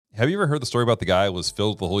have you ever heard the story about the guy who was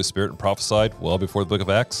filled with the Holy Spirit and prophesied well before the book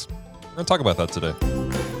of Acts? We're going to talk about that today.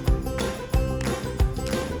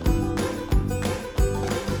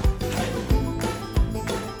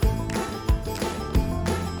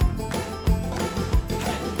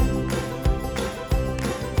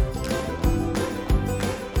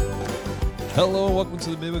 Hello and welcome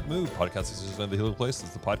to the Midweek Move podcast. This is the Healing Place.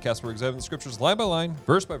 It's the podcast where we examine the scriptures line by line,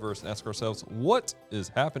 verse by verse, and ask ourselves what is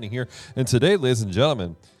happening here. And today, ladies and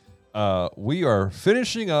gentlemen, we are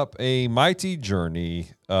finishing up a mighty journey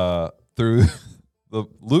through the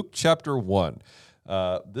Luke chapter 1.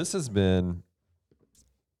 This has been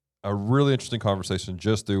a really interesting conversation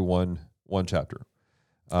just through one chapter.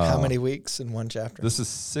 How many weeks in one chapter? This is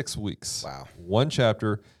 6 weeks. Wow. One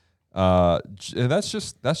chapter. And that's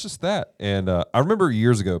just that. And I remember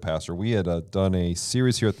years ago, Pastor, we had done a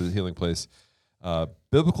series here at the Healing Place,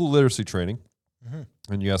 biblical literacy training,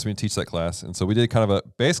 and you asked me to teach that class. And so we did kind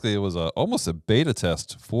of basically it was almost a beta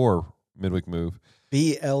test for Midweek Move.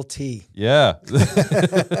 BLT. Yeah, the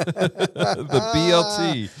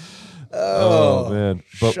BLT. Oh man,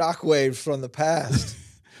 Shockwaves from the past.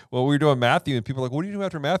 Well, we were doing Matthew, and people were like, "What do you do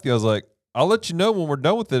after Matthew?" I was like, I'll let you know when we're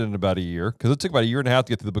done with it in about a year, because it took about a year and a half to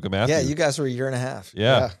get through the book of Matthew. Yeah, you guys were a year and a half.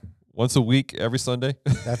 Yeah. Once a week, every Sunday.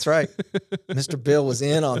 That's right. Mr. Bill was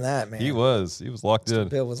in on that, man. He was locked in.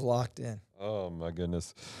 Bill was locked in. Oh, my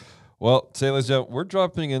goodness. Well, today, ladies and gentlemen, we're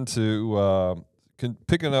dropping into,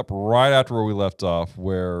 picking up right after where we left off,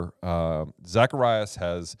 where Zacharias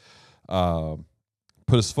has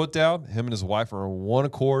put his foot down. Him and his wife are on one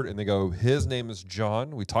accord, and they go, his name is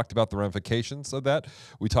John. We talked about the ramifications of that.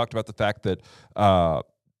 We talked about the fact that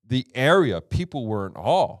the area, people were in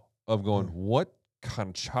awe of going, what kind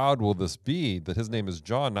of child will this be, that his name is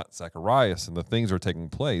John, not Zacharias, and the things are taking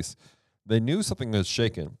place. They knew something was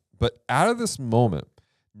shaken. But out of this moment,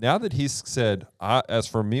 now that he's said, as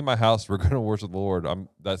for me, my house, we're going to worship the Lord,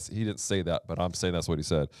 he didn't say that, but I'm saying that's what he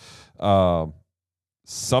said.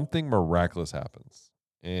 Something miraculous happens.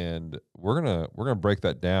 And we're gonna break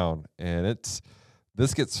that down, and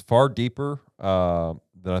this gets far deeper than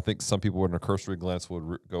I think some people in a cursory glance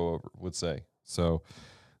would say. So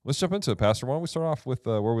let's jump into it, Pastor. Why don't we start off with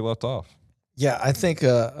where we left off? Yeah, I think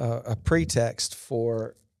a pretext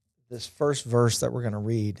for this first verse that we're going to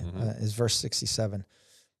read is verse 67,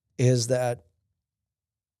 is that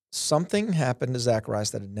something happened to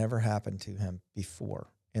Zacharias that had never happened to him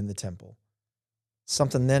before in the temple.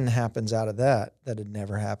 Something then happens out of that had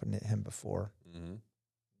never happened to him before,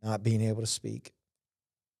 not being able to speak.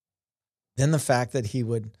 Then the fact that he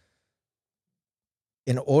would,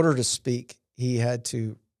 in order to speak, he had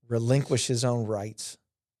to relinquish his own rights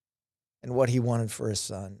and what he wanted for his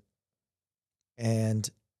son and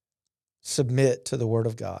submit to the word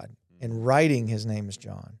of God. In writing, his name is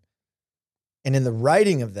John. And in the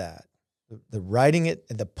writing of that,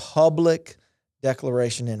 the public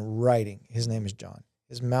declaration in writing, his name is John.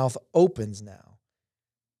 His mouth opens now.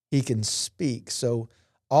 He can speak. So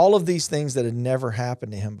all of these things that had never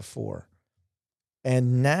happened to him before.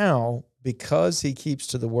 And now, because he keeps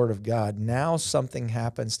to the word of God, now something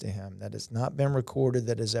happens to him that has not been recorded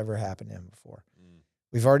that has ever happened to him before.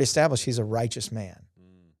 We've already established he's a righteous man.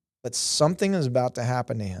 But something is about to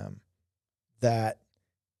happen to him that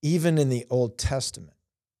even in the Old Testament,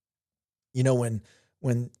 you know,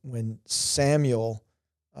 when Samuel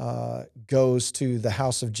goes to the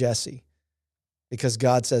house of Jesse, because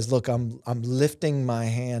God says, look, I'm lifting my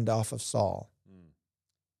hand off of Saul.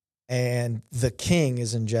 And the king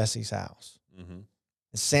is in Jesse's house. And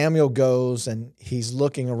Samuel goes and he's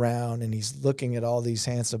looking around and he's looking at all these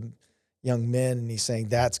handsome young men and he's saying,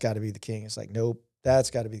 that's got to be the king. It's like, nope,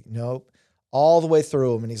 that's got to be, nope. All the way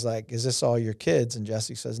through him. And he's like, is this all your kids? And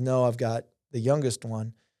Jesse says, no, I've got the youngest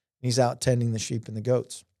one. He's out tending the sheep and the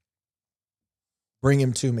goats. Bring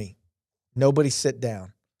him to me. Nobody sit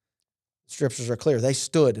down. Scriptures are clear. They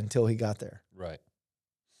stood until he got there. Right.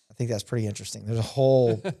 I think that's pretty interesting. There's a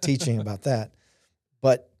whole teaching about that.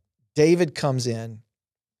 But David comes in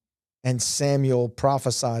and Samuel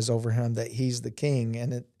prophesies over him that he's the king.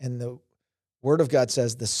 And the word of God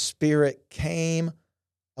says the Spirit came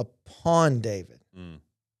upon David.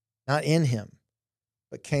 Not in him,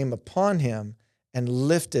 but came upon him and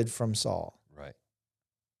lifted from Saul. Right.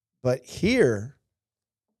 But here,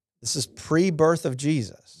 this is pre-birth of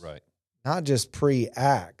Jesus. Right. Not just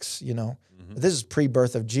pre-Acts, you know. But this is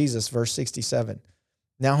pre-birth of Jesus, verse 67.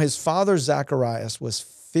 Now his father Zacharias was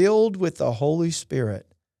filled with the Holy Spirit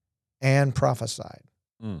and prophesied.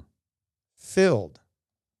 Filled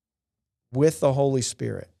with the Holy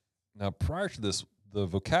Spirit. Now, prior to this, the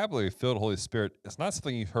vocabulary filled Holy Spirit is not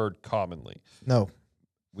something you've heard commonly. No.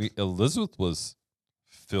 Elizabeth was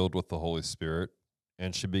filled with the Holy Spirit,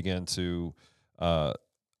 and she began to, uh,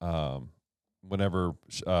 whenever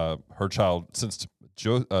her child sensed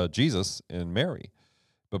Jesus and Mary.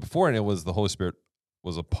 But before it was the Holy Spirit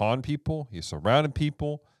was upon people, he surrounded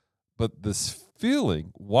people. But this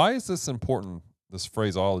feeling, why is this important, this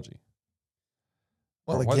phraseology?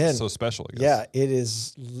 Well, Or why is it again, so special, I guess? yeah, it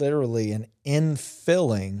is literally an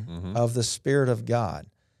infilling Mm-hmm. of the Spirit of God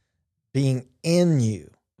being in you,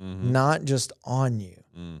 Mm-hmm. not just on you.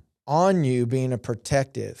 Mm. On you being a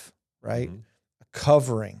protective, right? Mhm. A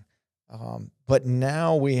covering. But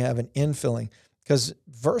now we have an infilling, because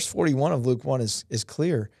verse 41 of Luke 1 is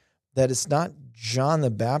clear that it's not John the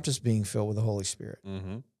Baptist being filled with the Holy Spirit.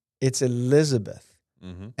 Mm-hmm. It's Elizabeth.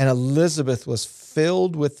 Mm-hmm. And Elizabeth was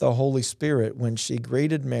filled with the Holy Spirit when she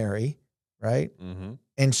greeted Mary, right? Mm-hmm.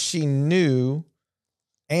 And she knew,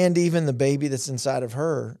 and even the baby that's inside of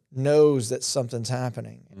her knows that something's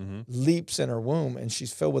happening, Mm-hmm. leaps in her womb, and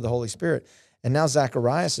she's filled with the Holy Spirit. And now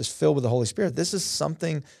Zacharias is filled with the Holy Spirit. This is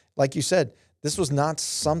something, like you said, this was not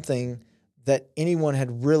something that anyone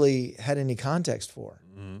had really had any context for.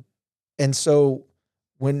 Mm-hmm. And so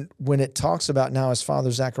when it talks about now his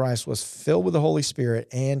father Zacharias was filled with the Holy Spirit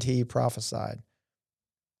and he prophesied,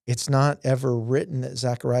 it's not ever written that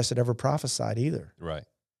Zacharias had ever prophesied either. Right.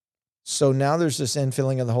 So now there's this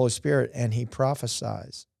infilling of the Holy Spirit and he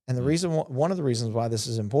prophesies. And the reason, one of the reasons why this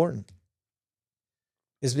is important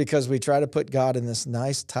is because we try to put God in this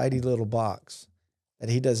nice, tidy little box that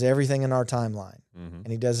he does everything in our timeline. Mm-hmm. And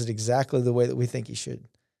he does it exactly the way that we think he should.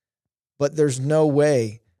 But there's no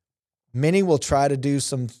way. Many will try to do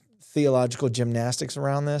some theological gymnastics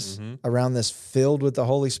around this, filled with the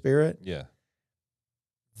Holy Spirit. Yeah.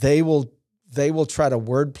 They will try to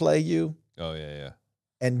wordplay you. Oh, yeah.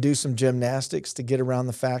 And do some gymnastics to get around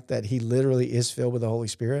the fact that he literally is filled with the Holy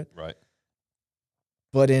Spirit. Right.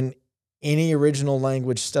 But in any original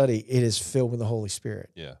language study, it is filled with the Holy Spirit.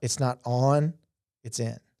 Yeah. It's not on, it's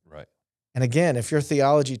in. Right. And again, if your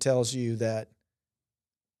theology tells you that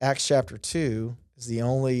Acts chapter 2 is the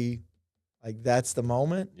only, like, that's the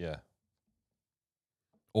moment. Yeah.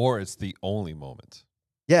 Or it's the only moment.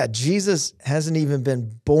 Yeah, Jesus hasn't even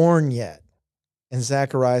been born yet. And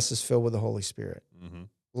Zacharias is filled with the Holy Spirit. Mm-hmm.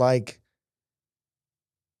 Like,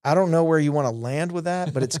 I don't know where you want to land with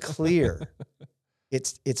that, but it's clear.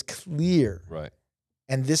 It's clear. Right.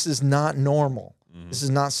 And this is not normal. Mm-hmm. This is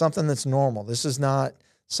not something that's normal. This is not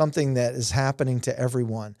something that is happening to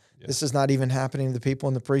everyone. Yeah. This is not even happening to the people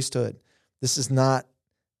in the priesthood. This is not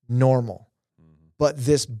normal. Mm-hmm. But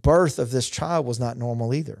this birth of this child was not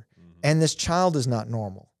normal either. Mm-hmm. And this child is not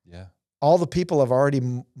normal. Yeah. All the people have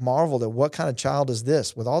already marveled at what kind of child is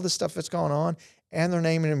this with all this stuff that's going on, and they're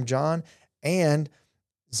naming him John, and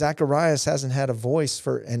Zacharias hasn't had a voice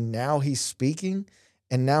and now he's speaking,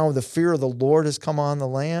 and now the fear of the Lord has come on the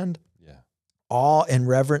land. Yeah. Awe and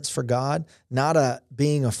reverence for God, not a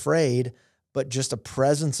being afraid, but just a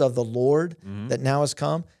presence of the Lord that now has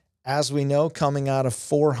come. As we know, coming out of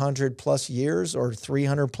 400 plus years or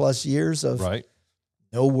 300 plus years of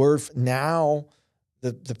no word. Now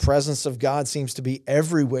the presence of God seems to be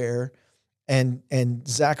everywhere. And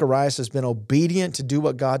Zacharias has been obedient to do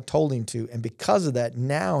what God told him to. And because of that,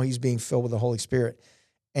 now he's being filled with the Holy Spirit.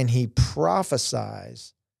 And he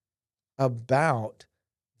prophesies about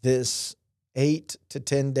this 8 to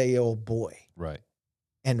 10-day-old boy. Right.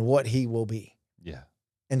 And what he will be. Yeah.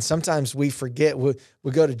 And sometimes we forget. We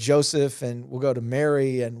go to Joseph and we'll go to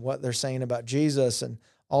Mary and what they're saying about Jesus and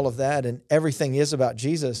all of that. And everything is about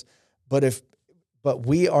Jesus. But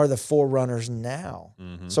we are the forerunners now.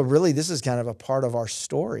 Mm-hmm. So really, this is kind of a part of our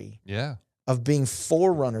story. Yeah. Of being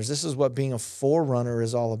forerunners. This is what being a forerunner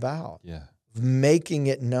is all about. Yeah. Making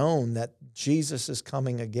it known that Jesus is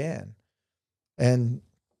coming again. And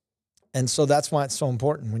so that's why it's so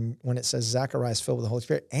important when it says Zacharias filled with the Holy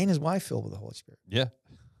Spirit and his wife filled with the Holy Spirit. Yeah.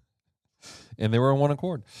 And they were on one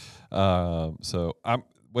accord. So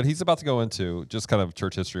what he's about to go into, just kind of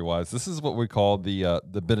church history wise, this is what we call the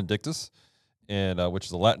Benedictus, and which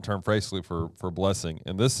is a Latin term basically for blessing.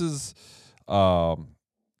 And this is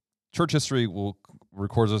church history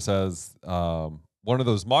records this as one of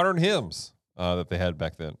those modern hymns that they had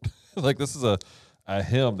back then. Like this is a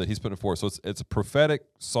hymn that he's putting forth. So it's a prophetic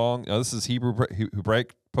song. This is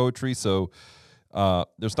Hebraic poetry. So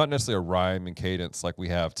there's not necessarily a rhyme and cadence like we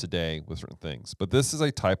have today with certain things, but this is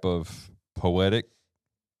a type of poetic,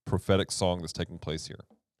 prophetic song that's taking place here.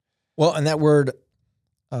 Well, and that word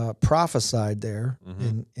prophesied there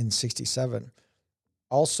in 67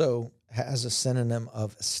 also has a synonym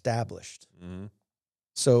of established. Mm-hmm.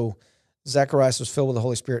 So Zacharias was filled with the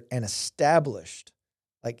Holy Spirit and established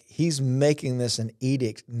Like he's making this an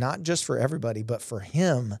edict, not just for everybody, but for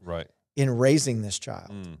him Right. in raising this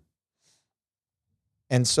child. Mm.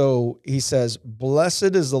 And so he says,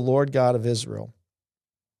 "Blessed is the Lord God of Israel,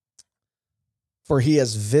 for he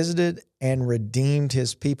has visited and redeemed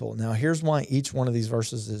his people." Now, here's why each one of these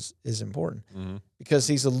verses is important. Mm-hmm. Because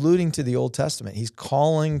he's alluding to the Old Testament. He's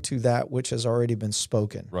calling to that which has already been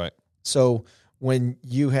spoken. Right. So when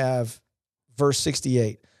you have verse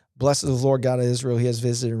 68, "Blessed is the Lord God of Israel, he has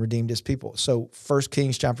visited and redeemed his people." So 1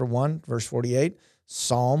 Kings chapter 1, verse 48,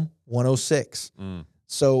 Psalm 106. Mm.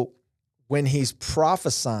 So when he's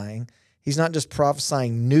prophesying, he's not just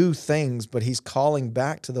prophesying new things, but he's calling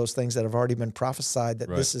back to those things that have already been prophesied that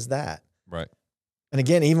this is that. Right. And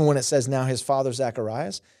again, even when it says now his father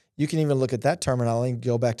Zacharias, you can even look at that terminology and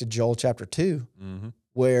go back to Joel chapter 2, Mm-hmm.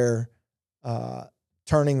 where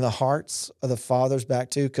turning the hearts of the fathers back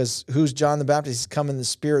to, because who's John the Baptist? He's come in the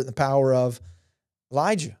spirit and the power of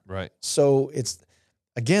Elijah. Right. So it's,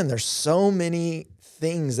 again, there's so many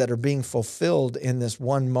things that are being fulfilled in this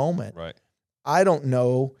one moment. Right. I don't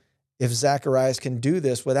know if Zacharias can do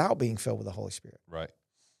this without being filled with the Holy Spirit. Right.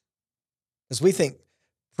 Because we think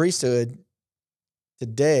priesthood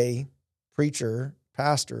today, preacher,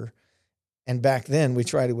 pastor, and back then we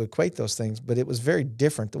try to equate those things, but it was very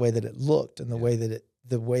different the way that it looked and the way that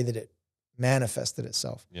it manifested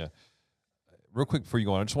itself. Yeah. Real quick before you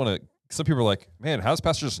go on, I just want to. Some people are like, "Man, how does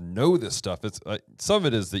pastors know this stuff?" It's some of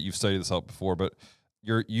it is that you've studied this out before, but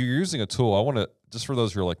you're using a tool. I want to, just for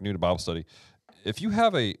those who are like new to Bible study, if you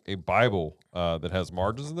have a Bible that has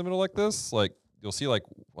margins in the middle like this, like you'll see like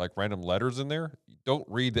random letters in there. Don't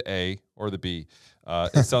read the A or the B.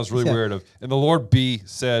 It sounds really weird. And the Lord B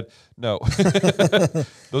said, no.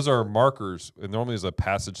 Those are markers. And normally there's a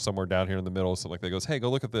passage somewhere down here in the middle, something like that goes, hey,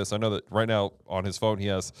 go look at this. I know that right now on his phone, he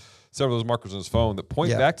has several of those markers on his phone that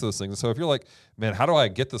point back to those things. And so if you're like, man, how do I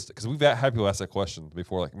get this? Because we've had people ask that question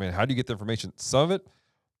before, like, man, how do you get the information? Some of it,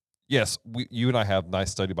 yes, you and I have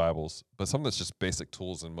nice study Bibles, but some of it's just basic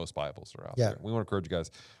tools in most Bibles are out there. We want to encourage you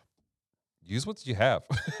guys. Use what you have.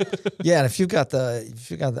 Yeah, and if you've got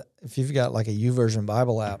like a YouVersion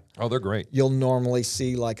Bible app, oh, they're great. You'll normally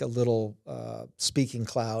see like a little speaking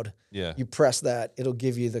cloud. Yeah. You press that, it'll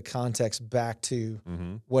give you the context back to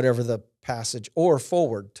whatever the passage, or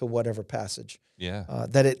forward to whatever passage. Yeah.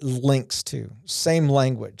 That it links to. Same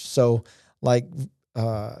language. So like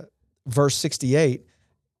verse 68,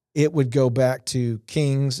 it would go back to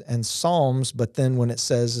Kings and Psalms, but then when it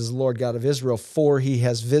says, "Is the Lord God of Israel, for he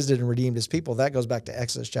has visited and redeemed his people," that goes back to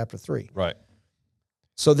Exodus chapter 3. Right.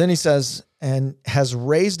 So then he says, "And has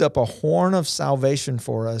raised up a horn of salvation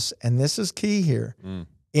for us," and this is key here,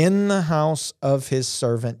 "in the house of his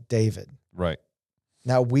servant David." Right.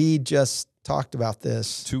 Now, we just talked about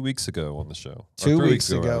this 2 weeks ago on the show. 2 weeks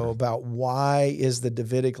ago about why is the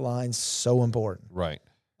Davidic line so important. Right.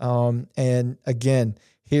 And again,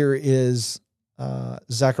 here is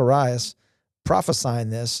Zacharias prophesying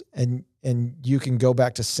this, and you can go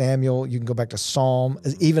back to Samuel, you can go back to Psalm,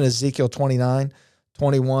 even Ezekiel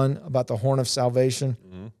 29:21 about the horn of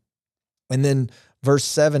salvation. And then verse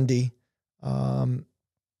 70,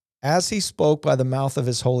 "As he spoke by the mouth of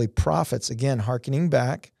his holy prophets," again, hearkening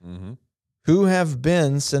back, "who have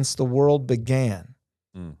been since the world began."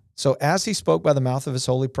 So as he spoke by the mouth of his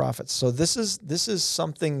holy prophets. So this is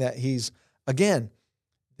something that he's, again,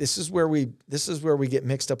 this is where we get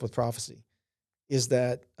mixed up with prophecy, is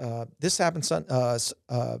that this happened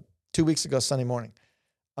 2 weeks ago, Sunday morning.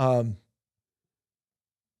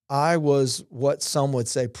 I was what some would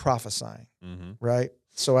say prophesying, right?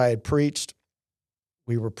 So I had preached,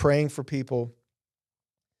 we were praying for people,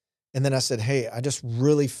 and then I said, "Hey, I just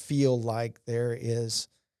really feel like there is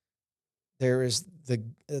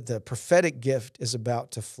the prophetic gift is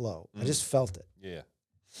about to flow." I just felt it. Yeah.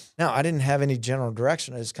 Now, I didn't have any general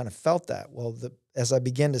direction. I just kind of felt that. Well, as I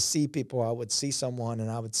began to see people, I would see someone and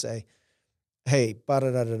I would say, "Hey,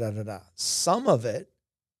 ba-da-da-da-da-da-da." Some of it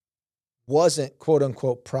wasn't quote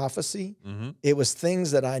unquote prophecy. It was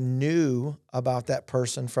things that I knew about that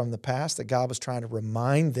person from the past that God was trying to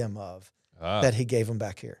remind them of that he gave them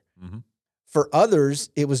back here. For others,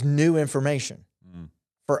 it was new information.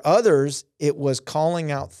 For others, it was calling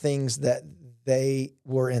out things that they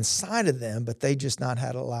were inside of them, but they just not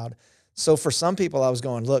had allowed. So for some people, I was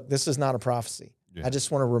going, "Look, this is not a prophecy. I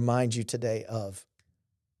just want to remind you today of."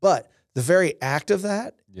 But the very act of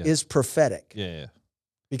that is prophetic. Yeah.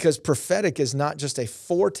 Because prophetic is not just a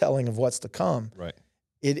foretelling of what's to come. Right.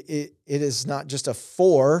 It is not just a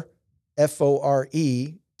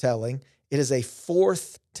F-O-R-E telling. It is a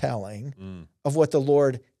foretelling of what the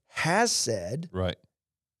Lord has said, right,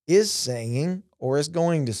 is saying, or is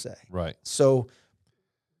going to say. Right. So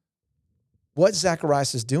what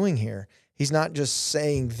Zacharias is doing here, he's not just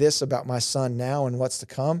saying this about my son now and what's to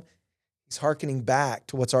come. He's hearkening back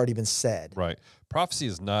to what's already been said. Right. Prophecy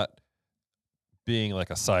is not being like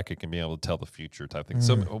a psychic and being able to tell the future type thing.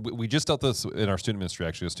 So we just dealt this in our student ministry.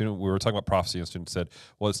 Actually, we were talking about prophecy, and a student said,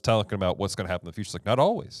 "Well, it's talking about what's going to happen in the future." It's like, not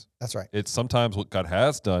always. That's right. It's sometimes what God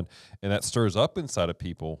has done, and that stirs up inside of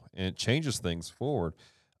people and it changes things forward.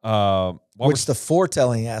 Which the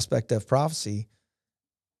foretelling aspect of prophecy,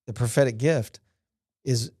 the prophetic gift,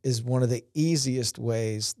 is one of the easiest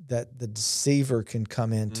ways that the deceiver can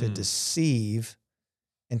come in to deceive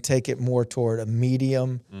and take it more toward a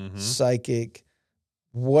medium, psychic,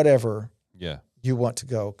 whatever you want to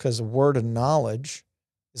go. Because a word of knowledge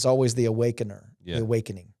is always the awakener, the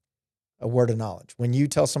awakening, a word of knowledge. When you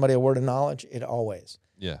tell somebody a word of knowledge, it always.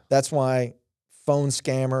 Yeah. That's why phone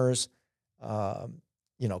scammers,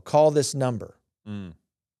 call this number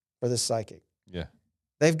for this psychic. Yeah.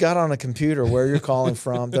 They've got on a computer where you're calling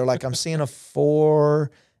from. They're like, I'm seeing a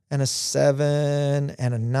 4 and a 7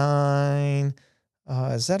 and a 9.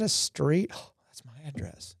 Is that a street? Oh, that's my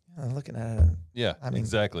address. I'm looking at it. Yeah, I mean,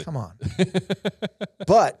 exactly. Come on.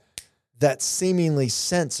 But that seemingly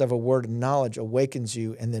sense of a word of knowledge awakens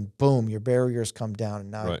you, and then boom, your barriers come down,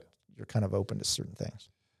 and now you're kind of open to certain things.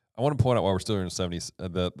 I want to point out while we're still in the 70s,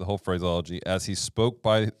 the whole phraseology, as he spoke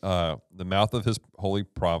by the mouth of his holy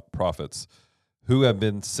prophets, who have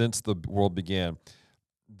been since the world began.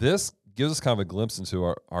 This gives us kind of a glimpse into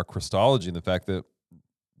our Christology and the fact that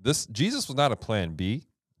Jesus was not a plan B.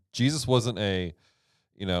 Jesus wasn't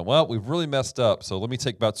we've really messed up, so let me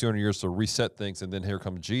take about 200 years to reset things, and then here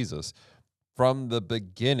comes Jesus. From the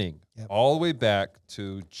beginning, all the way back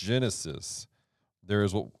to Genesis, there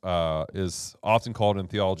is what is often called in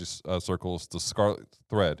theology circles the scarlet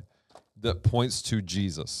thread that points to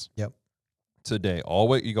Jesus. Yep. Today, you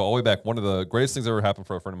go all the way back. One of the greatest things that ever happened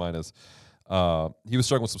for a friend of mine is he was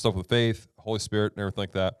struggling with some stuff with faith, Holy Spirit, and everything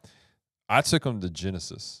like that. I took him to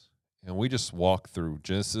Genesis, and we just walked through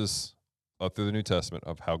Genesis through the New Testament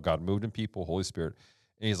of how God moved in people, Holy Spirit,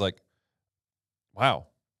 and he's like, "Wow,"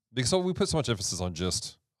 because we put so much emphasis on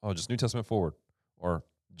just New Testament forward or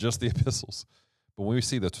just the epistles, but when we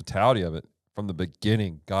see the totality of it from the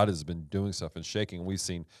beginning, God has been doing stuff and shaking, and we've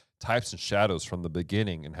seen types and shadows from the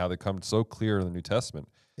beginning and how they come so clear in the New Testament.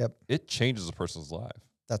 Yep. It changes a person's life.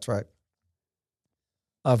 That's right.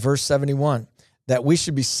 Verse 71, that we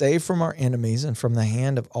should be saved from our enemies and from the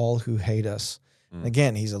hand of all who hate us. And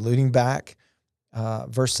again, he's alluding back.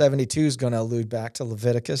 Verse 72 is going to allude back to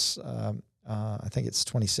Leviticus. I think it's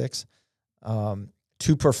 26.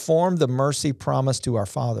 To perform the mercy promised to our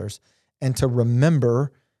fathers and to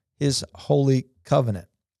remember his holy covenant.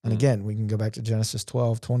 And again, we can go back to Genesis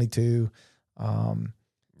 12, 22.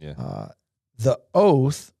 The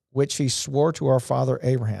oath which he swore to our father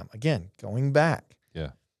Abraham. Again, going back. Yeah.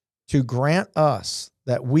 To grant us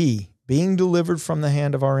that we, being delivered from the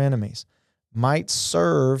hand of our enemies, might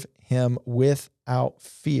serve him without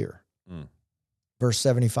fear. Verse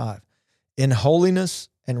 75. In holiness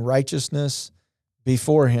and righteousness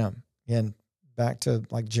before him. And back to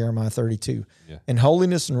like Jeremiah 32. Yeah. In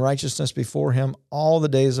holiness and righteousness before him all the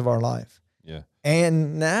days of our life. Yeah.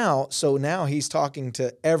 And now he's talking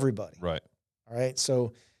to everybody. Right. All right.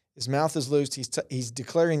 So his mouth is loosed. He's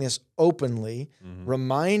declaring this openly,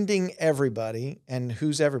 reminding everybody. And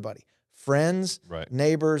who's everybody? Friends,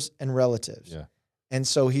 neighbors, and relatives. Yeah. And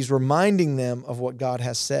so he's reminding them of what God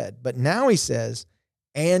has said. But now he says,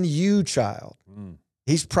 and you, child.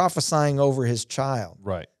 He's prophesying over his child.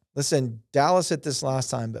 Right. Listen, Dallas hit this last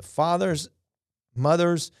time, but fathers,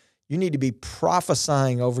 mothers, you need to be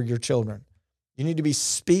prophesying over your children. You need to be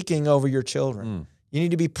speaking over your children. You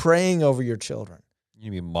need to be praying over your children. You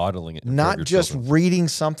need to be modeling it. Not just reading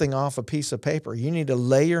something off a piece of paper. You need to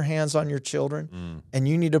lay your hands on your children and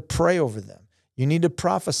you need to pray over them. You need to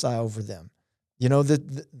prophesy over them. You know,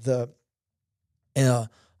 there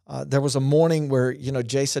was a morning where,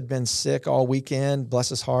 Jace had been sick all weekend, bless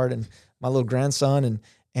his heart, and my little grandson,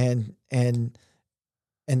 and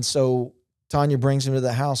so Tanya brings him to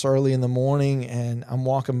the house early in the morning, and I'm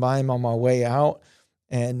walking by him on my way out,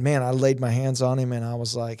 and man, I laid my hands on him, and I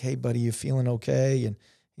was like, "Hey, buddy, you feeling okay?" And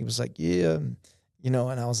he was like, "Yeah," and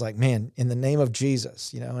I was like, "Man, in the name of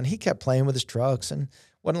Jesus," and he kept playing with his trucks, and it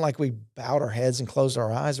wasn't like we bowed our heads and closed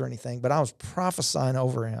our eyes or anything, but I was prophesying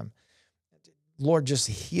over him. Lord, just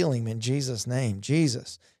heal him in Jesus' name.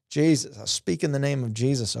 Jesus. I speak in the name of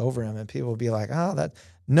Jesus over him, and people will be like,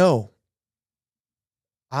 no.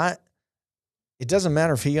 It doesn't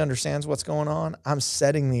matter if he understands what's going on. I'm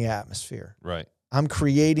setting the atmosphere. Right. I'm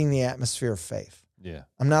creating the atmosphere of faith. Yeah.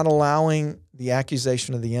 I'm not allowing the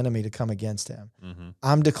accusation of the enemy to come against him. Mm-hmm.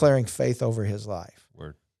 I'm declaring faith over his life.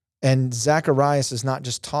 Word. And Zacharias is not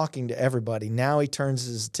just talking to everybody. Now he turns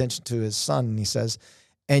his attention to his son and he says,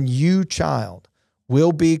 and you, child,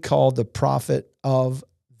 will be called the prophet of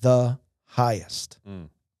the highest. Mm.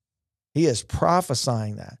 He is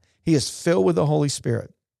prophesying that. He is filled with the Holy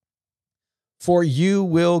Spirit. For you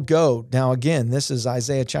will go. Now, again, this is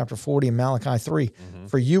Isaiah chapter 40 and Malachi 3. Mm-hmm.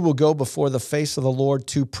 For you will go before the face of the Lord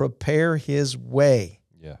to prepare his way.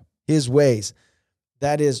 Yeah. His ways.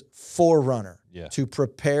 That is forerunner. Yeah. To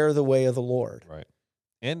prepare the way of the Lord. Right.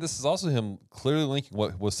 And this is also him clearly linking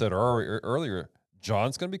what was said earlier.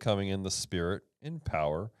 John's going to be coming in the spirit and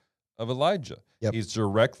power of Elijah. Yep. He's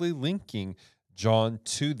directly linking John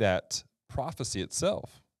to that prophecy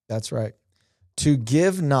itself. That's right. To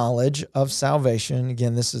give knowledge of salvation.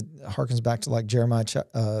 Again, this harkens back to like Jeremiah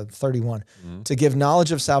 31. Mm-hmm. To give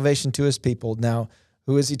knowledge of salvation to his people. Now,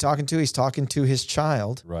 who is he talking to? He's talking to his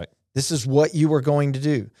child. Right. This is what you were going to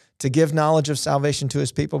do. To give knowledge of salvation to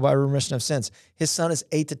his people by remission of sins. His son is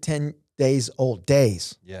 8 to 10 days old.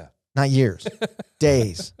 Days. Yeah. Not years.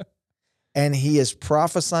 Days. And he is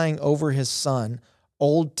prophesying over his son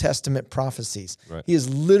Old Testament prophecies. Right. He is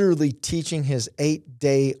literally teaching his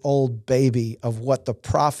 8-day-old baby of what the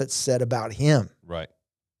prophets said about him. Right.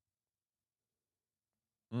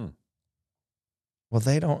 Mm. Well,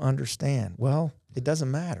 they don't understand. Well, it doesn't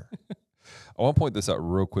matter. I want to point this out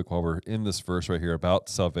real quick while we're in this verse right here about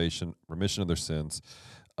salvation, remission of their sins.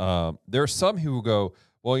 There are some who go,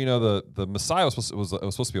 well, you know, the Messiah was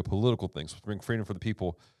supposed to be a political thing, supposed to bring freedom for the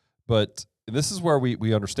people. But this is where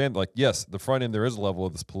we understand, like, yes, the front end, there is a level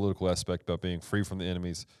of this political aspect about being free from the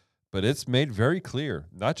enemies. But it's made very clear,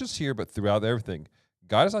 not just here, but throughout everything.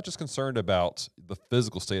 God is not just concerned about the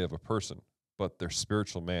physical state of a person, but their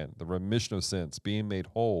spiritual man, the remission of sins, being made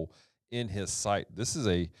whole in his sight. This is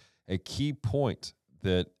a key point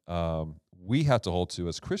that we have to hold to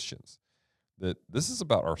as Christians, that this is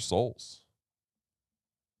about our souls.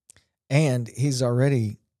 And he's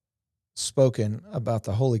already spoken about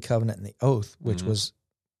the Holy Covenant and the oath, which was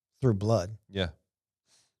through blood. Yeah.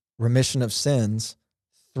 Remission of sins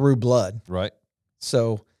through blood. Right.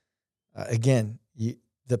 So, again,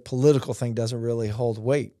 the political thing doesn't really hold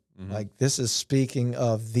weight. Mm-hmm. Like, this is speaking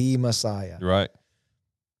of the Messiah. Right.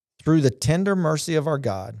 Through the tender mercy of our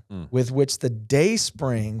God, with which the day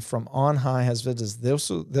spring from on high has visited.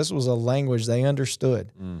 This was a language they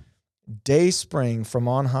understood. Day spring from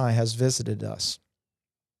on high has visited us.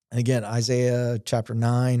 And again, Isaiah chapter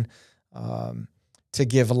 9, to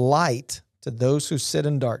give light to those who sit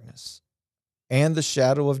in darkness and the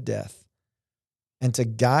shadow of death, and to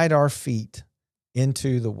guide our feet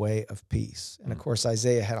into the way of peace. And of course,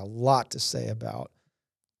 Isaiah had a lot to say about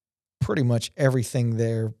pretty much everything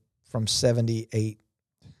there from 78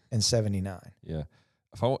 and 79. Yeah.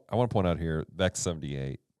 I want to point out here, back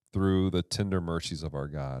 78, through the tender mercies of our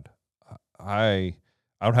God. I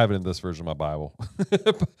don't have it in this version of my Bible.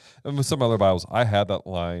 And with some other Bibles, I had that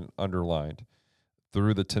line underlined,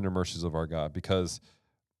 through the tender mercies of our God, because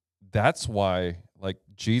that's why, like,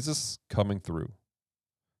 Jesus coming through,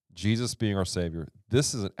 Jesus being our Savior,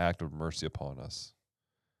 this is an act of mercy upon us.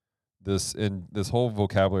 This whole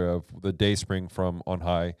vocabulary of the day spring from on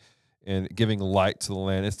high and giving light to the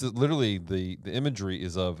land. It's literally the imagery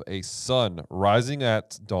is of a sun rising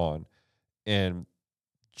at dawn and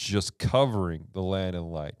just covering the land in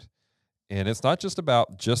light. And it's not just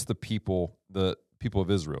about just the people of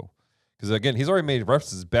Israel. Because again, he's already made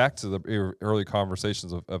references back to the early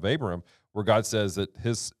conversations of Abraham, where God says that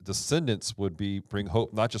his descendants would bring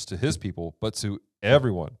hope not just to his people, but to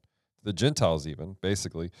everyone, the Gentiles even,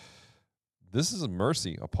 basically. This is a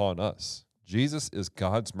mercy upon us. Jesus is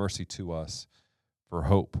God's mercy to us for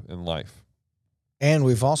hope in life. And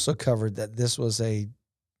we've also covered that this was a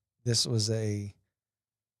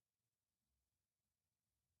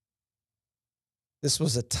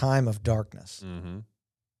time of darkness. Mm-hmm.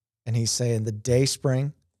 And he's saying the day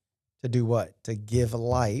spring to do what? To give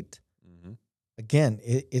light. Mm-hmm. Again,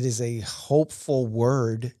 it is a hopeful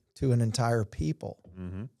word to an entire people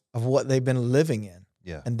of what they've been living in.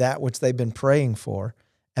 Yeah. And that which they've been praying for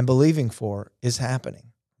and believing for is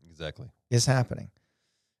happening. Exactly. Is happening.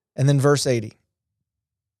 And then verse 80.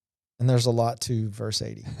 And there's a lot to verse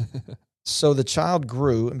 80. So the child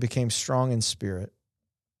grew and became strong in spirit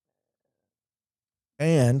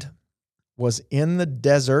and was in the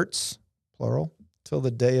deserts, plural, till the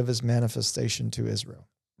day of his manifestation to Israel.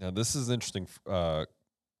 Now, this is an interesting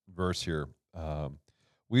verse here.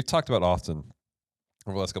 We've talked about often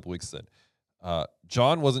over the last couple of weeks that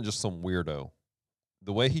John wasn't just some weirdo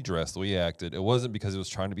the way he dressed, the way he acted, it wasn't because he was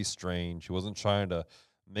trying to be strange. He wasn't trying to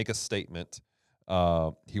make a statement.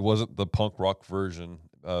 He wasn't the punk rock version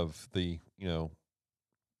of the,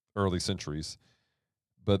 early centuries,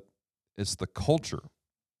 but it's the culture.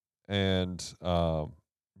 And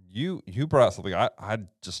you brought out something I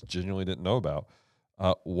just genuinely didn't know about.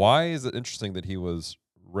 Why is it interesting that he was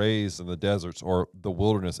raised in the deserts or the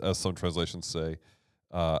wilderness, as some translations say?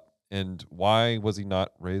 And why was he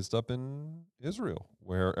not raised up in Israel,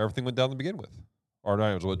 where everything went down to begin with? Or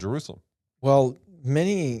not, it was Jerusalem. Well,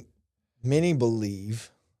 many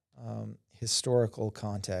believe, historical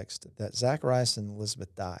context, that Zacharias and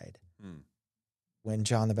Elizabeth died when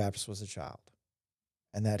John the Baptist was a child,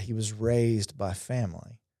 and that he was raised by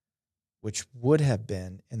family, which would have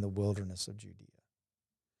been in the wilderness of Judea.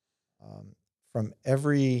 From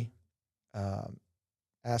every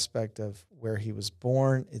aspect of where he was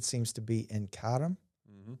born, it seems to be in Kadam.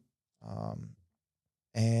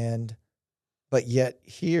 But yet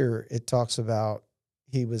here it talks about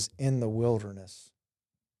he was in the wilderness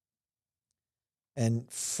and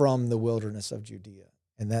from the wilderness of Judea.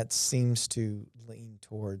 And that seems to lean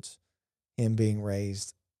towards him being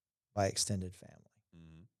raised by extended family.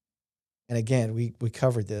 And again, we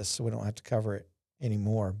covered this, so we don't have to cover it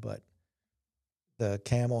anymore, but the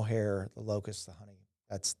camel hair, the locust, the honey,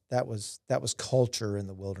 that was culture in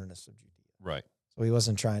the wilderness of Judea. Right. So he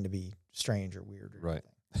wasn't trying to be strange or weird or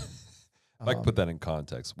anything. If I can put that in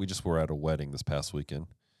context, we just were at a wedding this past weekend,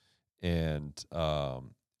 and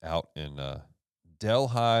out in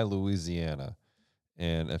Delhi, Louisiana.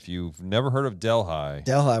 And if you've never heard of Delhi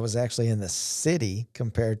was actually in the city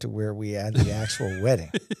compared to where we had the actual wedding.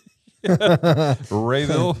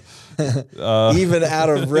 Rayville, even out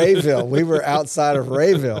of Rayville, we were outside of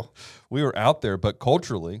Rayville. We were out there, but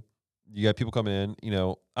culturally, you got people coming in.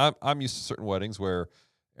 I'm used to certain weddings where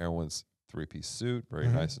everyone's 3-piece suit, very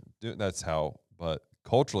nice, and that's how. But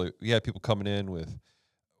culturally, we had people coming in with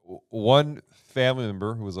one family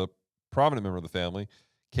member who was a prominent member of the family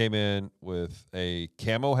came in with a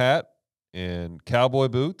camo hat and cowboy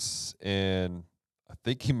boots, and I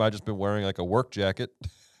think he might have just been wearing like a work jacket.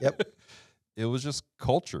 Yep. It was just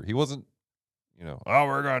culture. He wasn't, oh,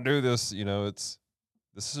 we're gonna do this. This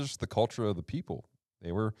is just the culture of the people.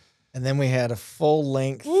 They were. And then we had a full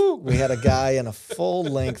length. Woo! We had a guy in a full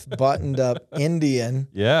length buttoned up Indian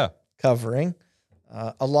covering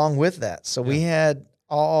along with that. So we had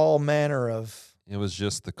all manner of. It was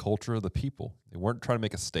just the culture of the people. They weren't trying to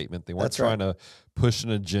make a statement. They weren't trying to push an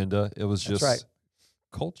agenda. It was just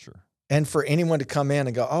culture. And for anyone to come in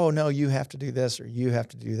and go, oh, no, you have to do this or you have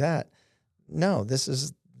to do that. No, this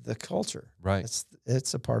is the culture. Right.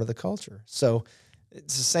 It's a part of the culture. So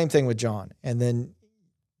it's the same thing with John. And then,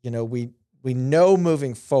 we know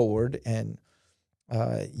moving forward, and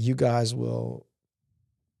you guys or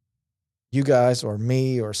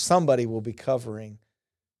me or somebody will be covering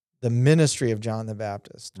the ministry of John the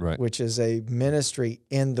Baptist, which is a ministry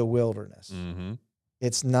in the wilderness. Mm-hmm.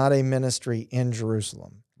 It's not a ministry in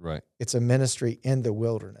Jerusalem. Right. It's a ministry in the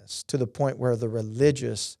wilderness, to the point where the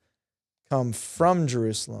religious come from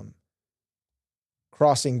Jerusalem,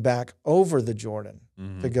 crossing back over the Jordan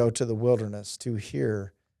to go to the wilderness to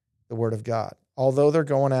hear the word of God. Although they're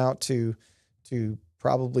going out to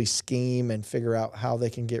probably scheme and figure out how they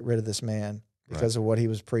can get rid of this man because of what he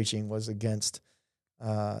was preaching was against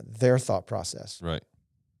their thought process. Right.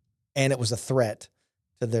 And it was a threat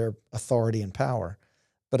to their authority and power.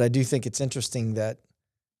 But I do think it's interesting that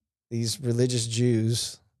these religious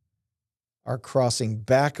Jews are crossing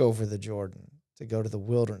back over the Jordan to go to the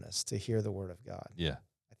wilderness to hear the word of God. Yeah.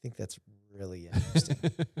 I think that's really interesting.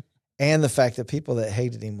 And the fact that people that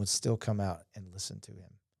hated him would still come out and listen to him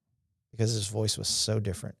because his voice was so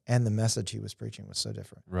different and the message he was preaching was so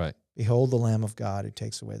different. Right. Behold the Lamb of God who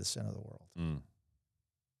takes away the sin of the world.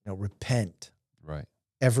 Repent. Right.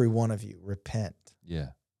 Every one of you, repent.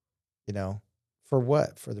 Yeah. For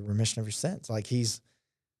what? For the remission of your sins. He's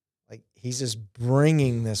just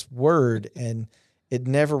bringing this word, and it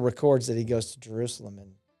never records that he goes to Jerusalem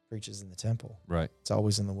and preaches in the temple. Right. It's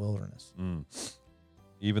always in the wilderness.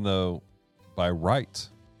 Even though by right,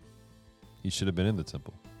 he should have been in the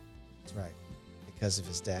temple. That's right. Because of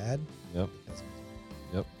his dad. Yep.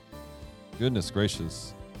 Goodness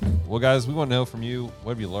gracious. Well, guys, we want to know from you,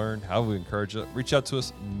 what have you learned? How have we encouraged you? Reach out to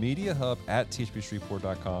us,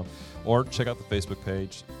 mediahub@thbshreveport.com, or check out the Facebook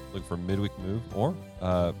page, look for Midweek Move, or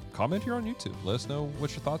comment here on YouTube. Let us know what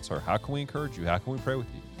your thoughts are. How can we encourage you? How can we pray with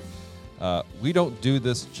you? We don't do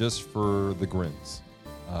this just for the grins.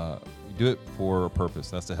 We do it for a purpose.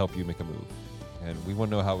 That's to help you make a move. And we want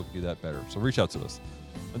to know how we can do that better. So reach out to us.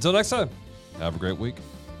 Until next time, have a great week.